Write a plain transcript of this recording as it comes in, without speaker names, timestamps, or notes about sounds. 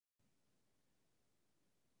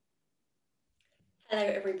Hello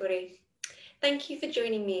everybody. Thank you for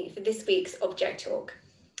joining me for this week's Object Talk.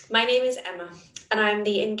 My name is Emma and I am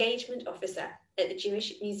the Engagement Officer at the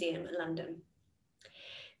Jewish Museum in London.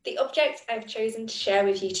 The object I've chosen to share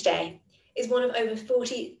with you today is one of over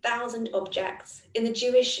 40,000 objects in the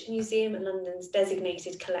Jewish Museum in London's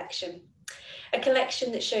designated collection, a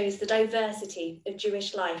collection that shows the diversity of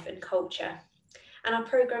Jewish life and culture, and our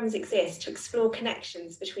programmes exist to explore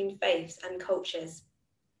connections between faiths and cultures.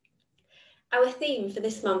 Our theme for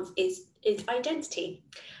this month is identity,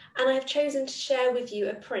 and I've chosen to share with you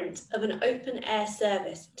a print of an open-air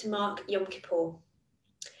service to mark Yom Kippur.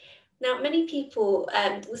 Now, many people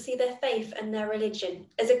will see their faith and their religion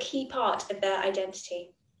as a key part of their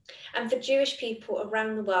identity. And for Jewish people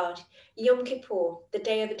around the world, Yom Kippur, the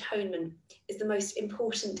Day of Atonement, is the most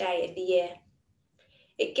important day of the year.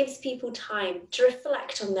 It gives people time to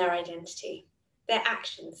reflect on their identity, their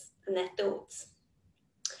actions, and their thoughts.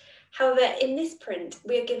 However, in this print,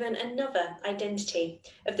 we are given another identity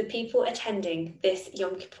of the people attending this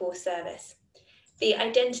Yom Kippur service, the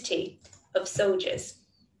identity of soldiers.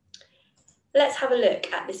 Let's have a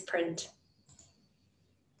look at this print.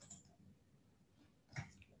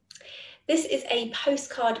 This is a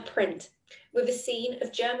postcard print with a scene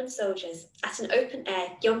of German soldiers at an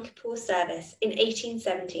open-air Yom Kippur service in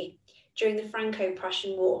 1870 during the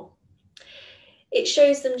Franco-Prussian War. It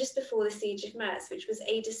shows them just before the Siege of Metz, which was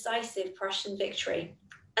a decisive Prussian victory,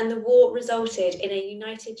 and the war resulted in a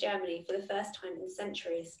united Germany for the first time in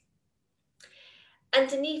centuries.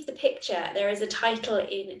 Underneath the picture, there is a title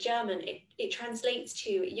in German. It translates to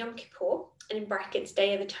Yom Kippur, and in brackets,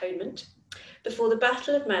 Day of Atonement, before the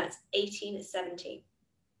Battle of Metz, 1870.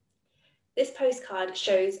 This postcard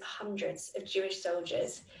shows hundreds of Jewish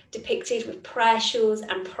soldiers depicted with prayer shawls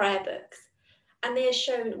and prayer books, and they are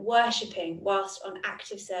shown worshipping whilst on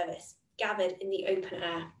active service, gathered in the open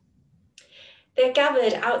air. They're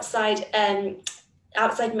gathered outside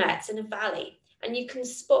Metz in a valley, and you can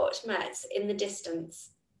spot Metz in the distance.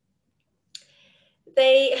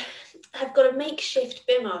 They have got a makeshift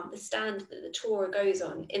bimah, the stand that the Torah goes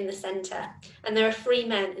on, in the centre, and there are 3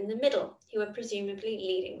 men in the middle who are presumably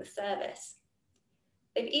leading the service.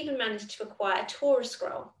 They've even managed to acquire a Torah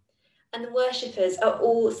scroll, and the worshippers are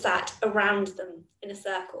all sat around them in a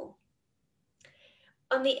circle.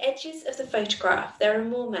 On the edges of the photograph, there are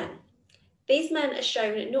more men. These men are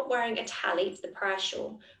shown not wearing a talit, the prayer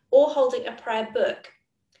shawl, or holding a prayer book.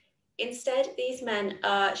 Instead, these men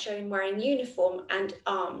are shown wearing uniform and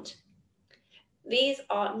armed. These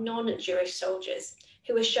are non-Jewish soldiers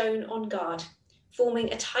who are shown on guard,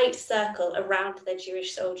 forming a tight circle around their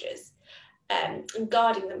Jewish soldiers and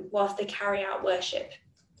guarding them whilst they carry out worship.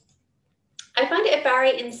 I find it a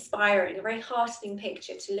very inspiring, a very heartening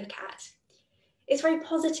picture to look at. It's very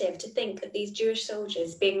positive to think of these Jewish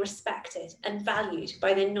soldiers being respected and valued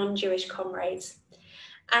by their non-Jewish comrades,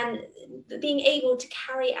 and being able to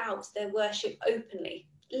carry out their worship openly,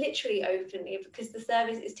 literally openly, because the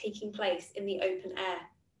service is taking place in the open air.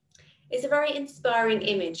 It's a very inspiring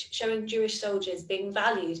image showing Jewish soldiers being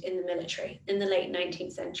valued in the military in the late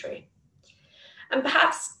 19th century. And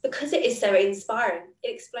perhaps because it is so inspiring,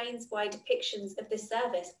 it explains why depictions of this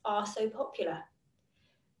service are so popular.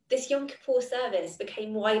 This Yom Kippur service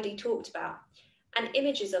became widely talked about, and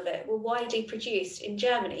images of it were widely produced in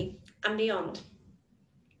Germany and beyond.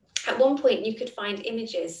 At one point, you could find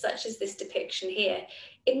images such as this depiction here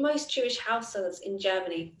in most Jewish households in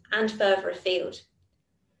Germany and further afield.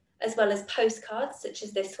 As well as postcards such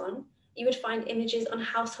as this one, you would find images on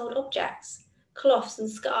household objects, cloths and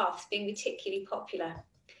scarves being particularly popular.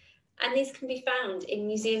 And these can be found in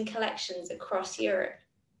museum collections across Europe.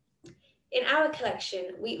 In our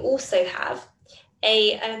collection, we also have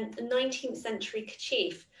a 19th century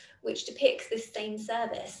kerchief, which depicts this same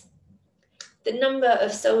service. The number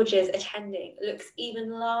of soldiers attending looks even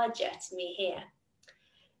larger to me here.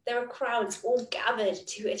 There are crowds all gathered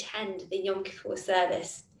to attend the Yom Kippur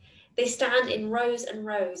service. They stand in rows and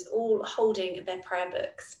rows, all holding their prayer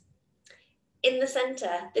books. In the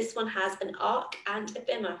centre, this one has an ark and a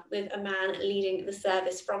bimah with a man leading the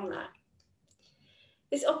service from there.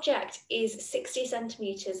 This object is 60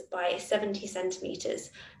 centimetres by 70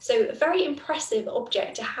 centimetres, so a very impressive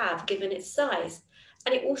object to have given its size,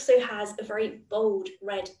 and it also has a very bold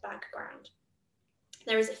red background.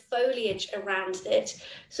 There is a foliage around it,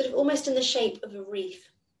 sort of almost in the shape of a wreath,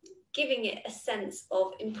 giving it a sense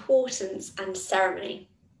of importance and ceremony.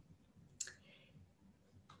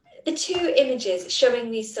 The 2 images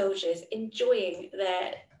showing these soldiers enjoying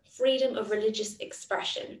their freedom of religious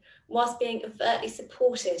expression whilst being overtly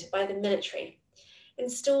supported by the military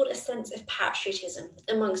installed a sense of patriotism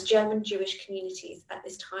amongst German Jewish communities at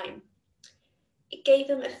this time. It gave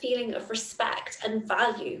them a feeling of respect and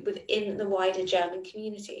value within the wider German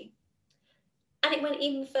community. And it went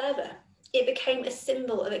even further. It became a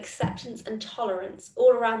symbol of acceptance and tolerance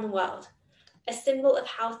all around the world, a symbol of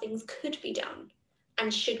how things could be done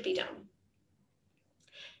and should be done.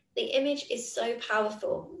 The image is so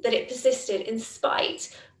powerful that it persisted in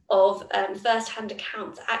spite of first-hand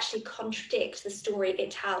accounts that actually contradict the story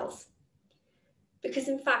it tells. Because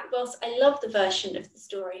in fact, whilst I love the version of the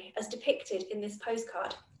story as depicted in this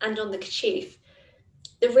postcard and on the kerchief,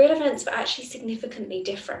 the real events were actually significantly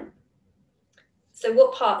different. So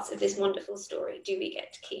what parts of this wonderful story do we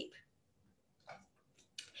get to keep?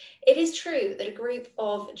 It is true that a group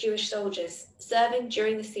of Jewish soldiers serving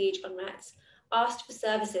during the siege on Metz asked for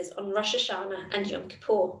services on Rosh Hashanah and Yom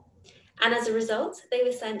Kippur, and as a result, they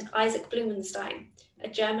were sent Isaac Blumenstein, a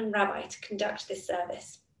German rabbi, to conduct this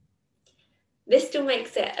service. This still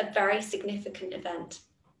makes it a very significant event.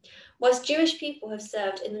 Whilst Jewish people have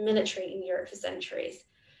served in the military in Europe for centuries,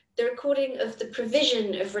 the recording of the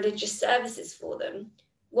provision of religious services for them,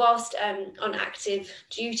 whilst on active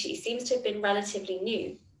duty, seems to have been relatively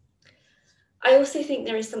new. I also think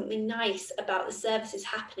there is something nice about the services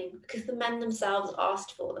happening because the men themselves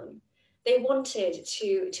asked for them. They wanted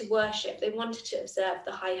to worship, they wanted to observe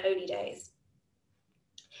the high holy days.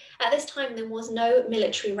 At this time, there was no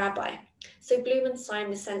military rabbi, so Blumenstein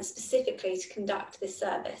was sent specifically to conduct this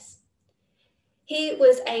service. He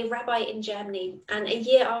was a rabbi in Germany, and a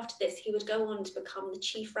year after this, he would go on to become the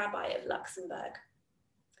chief rabbi of Luxembourg.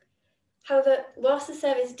 However, whilst the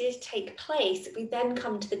service did take place, we then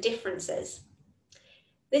come to the differences.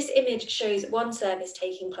 This image shows one service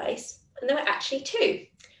taking place, and there were actually two,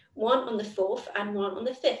 one on the 4th and one on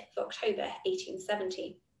the 5th of October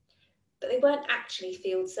 1870. But they weren't actually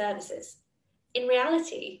field services. In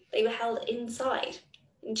reality, they were held inside,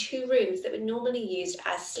 in two rooms that were normally used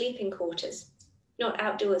as sleeping quarters, not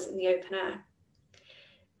outdoors in the open air.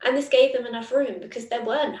 And this gave them enough room because there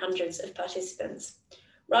weren't hundreds of participants.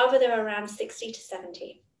 Rather, there were around 60 to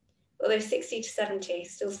 70, although 60 to 70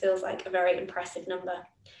 still feels like a very impressive number.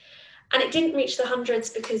 And it didn't reach the hundreds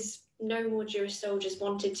because no more Jewish soldiers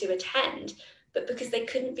wanted to attend, but because they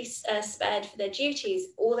couldn't be spared for their duties,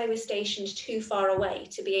 or they were stationed too far away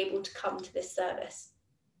to be able to come to this service.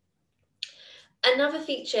 Another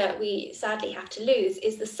feature we sadly have to lose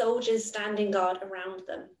is the soldiers standing guard around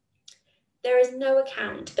them. There is no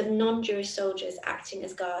account of non-Jewish soldiers acting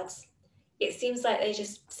as guards. It seems like they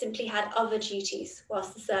just simply had other duties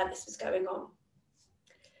whilst the service was going on.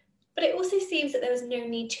 But it also seems that there was no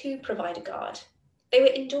need to provide a guard. They were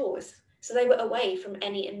indoors, so they were away from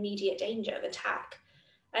any immediate danger of attack,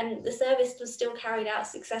 and the service was still carried out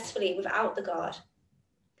successfully without the guard.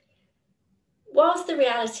 Whilst the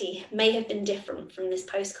reality may have been different from this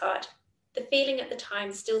postcard, the feeling at the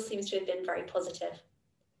time still seems to have been very positive.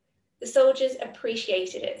 The soldiers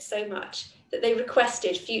appreciated it so much that they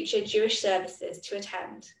requested future Jewish services to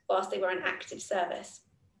attend whilst they were in active service.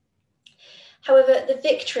 However, the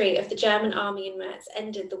victory of the German army in Metz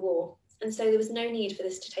ended the war, and so there was no need for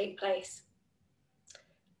this to take place.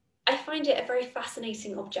 I find it a very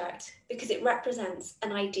fascinating object because it represents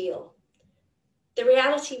an ideal. The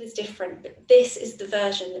reality was different, but this is the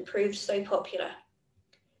version that proved so popular.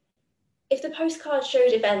 If the postcard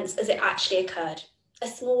showed events as it actually occurred, a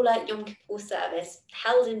smaller Yom Kippur service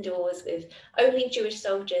held indoors with only Jewish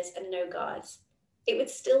soldiers and no guards, it would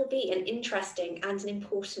still be an interesting and an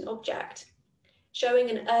important object, showing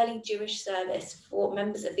an early Jewish service for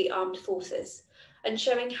members of the armed forces and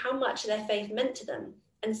showing how much their faith meant to them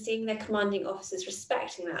and seeing their commanding officers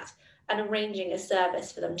respecting that and arranging a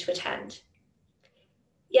service for them to attend.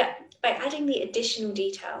 Yet, by adding the additional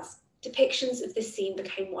details, depictions of this scene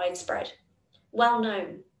became widespread, well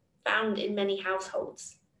known, found in many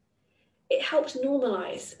households. It helped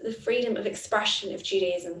normalise the freedom of expression of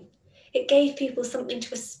Judaism. It gave people something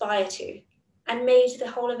to aspire to and made the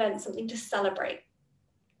whole event something to celebrate.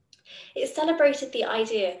 It celebrated the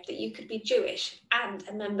idea that you could be Jewish and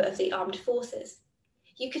a member of the armed forces.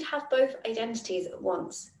 You could have both identities at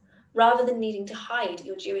once, rather than needing to hide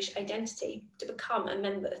your Jewish identity to become a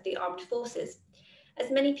member of the armed forces,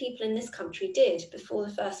 as many people in this country did before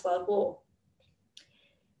the First World War.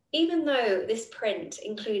 Even though this print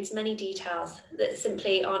includes many details that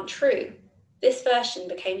simply aren't true, this version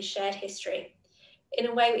became shared history in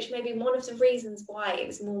a way which may be one of the reasons why it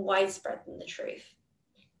was more widespread than the truth.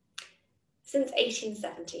 Since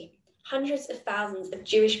 1870, hundreds of thousands of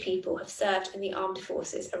Jewish people have served in the armed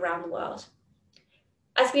forces around the world.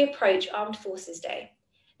 As we approach Armed Forces Day,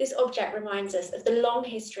 this object reminds us of the long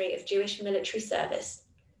history of Jewish military service,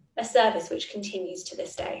 a service which continues to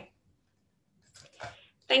this day.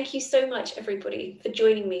 Thank you so much, everybody, for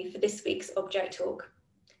joining me for this week's Object Talk.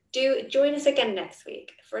 Do join us again next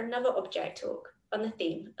week for another Object Talk on the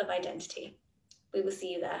theme of identity. We will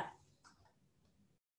see you there.